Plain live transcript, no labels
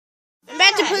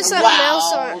put something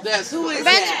else on. Who is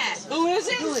that? Who is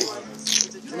it?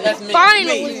 That's me.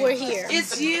 Finally, we're here.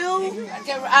 It's you?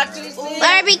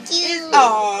 Barbecue.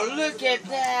 Oh, look at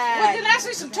that. Well, can I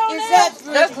see some toenails? Is that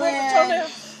That's Brooklyn?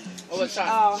 toenails. Oh,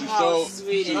 how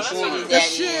sweet and pretty The that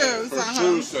shoes, is. her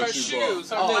shoes that Her she shoes.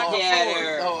 bought. Her Oh, little look at foot.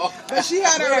 her. But she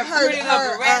had her Pretty little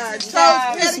toes rat.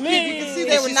 pedicured. You can see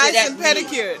they were nice and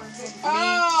pedicured.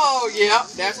 Oh, yeah.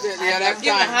 That's it. Yeah, that's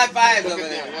Give me a high five Look over at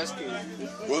there. them. That's cute.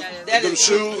 What? That Them is shoes?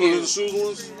 so Are cute. the shoes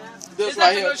ones? This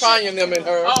right here, Tanya them and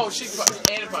her. Oh, she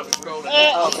probably scrolled it.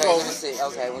 Okay, let's see.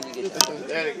 Okay, when you get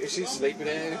that. She's sleeping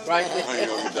in it right I ain't there.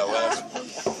 gonna get that last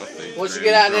one. Once you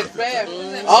get out of that bed.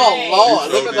 Oh,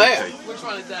 Lord, look at that. Which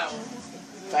one is that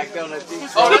one? Back on that beach.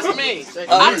 Oh, that's me.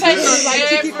 I take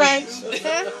her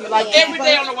every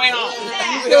day on the way home.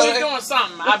 She's doing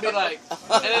something. I'll be like,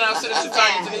 and then I'll sit at the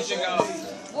talking to this and go,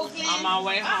 on my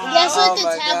way home. Guess what the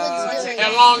my tablet's doing?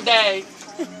 And a long day.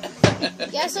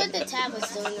 Guess what the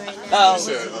tablet's doing right now? Oh,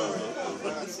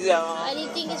 yeah. Why do you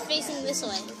think it's facing this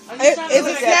way? Is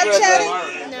it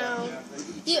Snapchatting? No.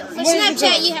 For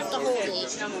Snapchat, you have to hold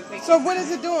it. So what is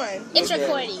it doing? It's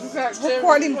recording.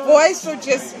 Recording voice or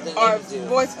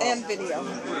voice and video?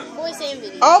 Voice and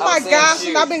video. Oh my gosh,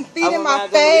 and I've been feeding my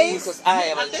face. Am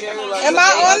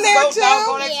I on there too?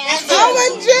 Yeah.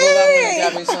 OMG!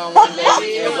 Got me some one day.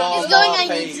 It's going on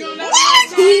YouTube.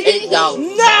 $8.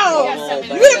 No!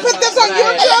 You didn't put this on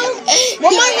YouTube?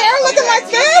 With my hair looking like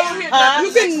this? You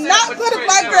cannot put a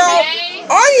black girl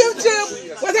on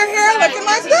YouTube with her hair looking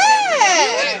like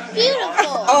that.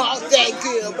 Beautiful. Oh, thank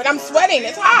you. But I'm sweating.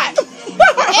 It's hot.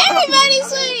 Everybody's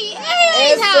sweaty.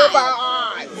 Everybody's It's super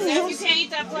hot. hot. You can't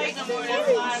eat that plate no more. There's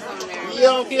flies on there. You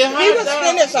don't get hot. He was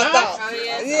finished, I thought.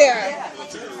 Yeah.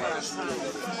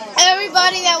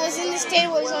 Everybody that was in this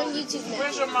table is on YouTube now.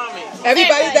 Where's your mommy?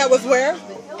 Everybody that was where?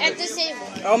 At this table.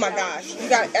 Oh my gosh. You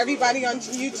got everybody on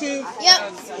YouTube? Yep.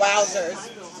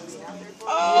 Wowzers.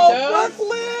 Oh,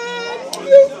 Brooklyn.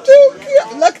 You too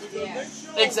cute. Look.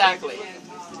 Exactly.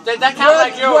 That kind of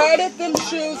like yours. Where did them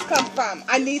shoes come from?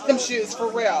 I need them shoes for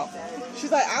real.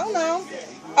 She's like, I don't know.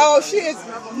 Oh, she is.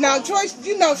 Now, Joyce,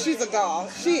 you know she's a doll.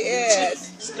 She is.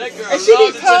 That girl And she be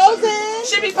loves it. posing.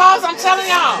 She be posing, I'm telling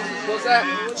y'all. What's that?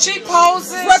 She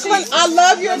poses. Brooklyn, I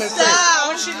love your style.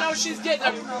 When she knows she's getting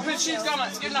a, she's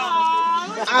gonna, you know.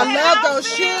 I love those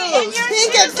shoes.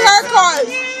 Pink and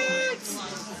turquoise.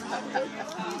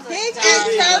 Pink and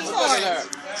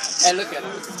turquoise. Hey, look at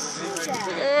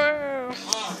her.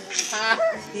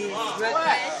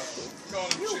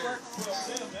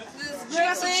 You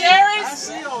got some cherries? I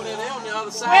see over there. They on the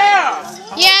other side.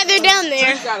 Where? Yeah, they're down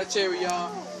there. She got a cherry,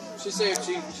 y'all. She said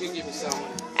she can give me some.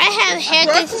 I have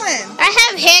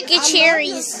heck of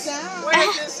cherries. Where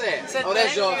is this at? Oh,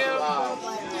 that's yours.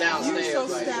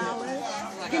 Downstairs.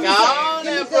 Right here. Go on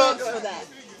there, Brooklyn.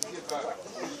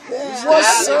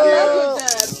 What's up?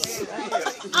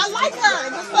 I like her.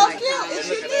 It's so cute. It's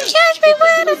unique. Catch me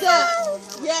with a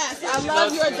Yes, I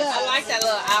love your I dust. like that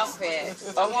little outfit.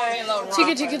 Okay, little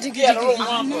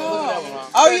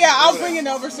Oh yeah, I'll bring it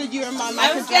over so you and my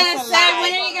I was gonna say,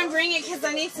 when are you gonna bring it? Because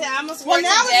I need to. I almost Well, work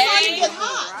now it's starting to today. get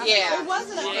hot. Yeah. It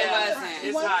wasn't. It wasn't.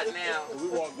 It's hot now.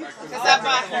 Because I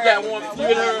bought You her. got one, you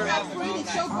and her. Bring it.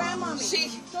 Show grandma.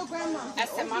 Show grandma. I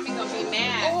said, Mommy gonna be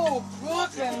mad. Oh,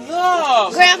 Brooklyn,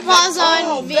 look. Grandpa's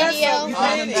on video.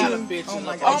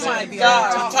 Oh my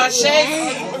God.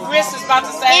 Tasha's wrist is about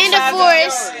to say. And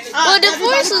DeForest. Well,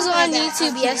 DeForest was on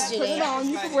YouTube yesterday.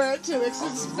 You can wear it too. It's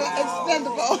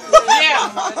expendable.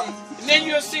 Yeah. And then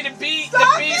you'll see the bees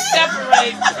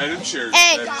separate. I didn't share.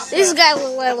 Hey, this guy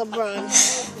look like LeBron.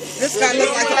 This guy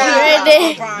looks like Right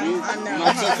there. I know.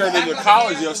 I took her to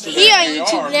college yesterday. He on at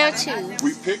YouTube AR. now too.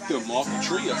 We picked him off the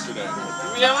tree yesterday.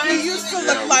 He Really? used to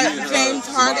look like James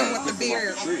Harden with the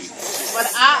beard. Tree. But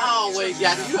I always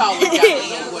got you always got to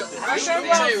know what the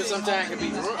cherry sometimes can be.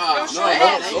 No,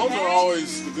 Bad, those ain't are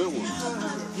always the good ones.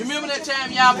 You remember that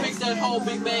time y'all picked that whole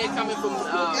big bag coming from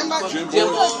Jim Jim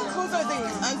Boy? Whose are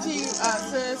these? Auntie,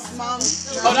 sis, mom?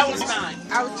 Oh, that was mine.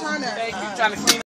 I was trying to. Thank you. Trying to clean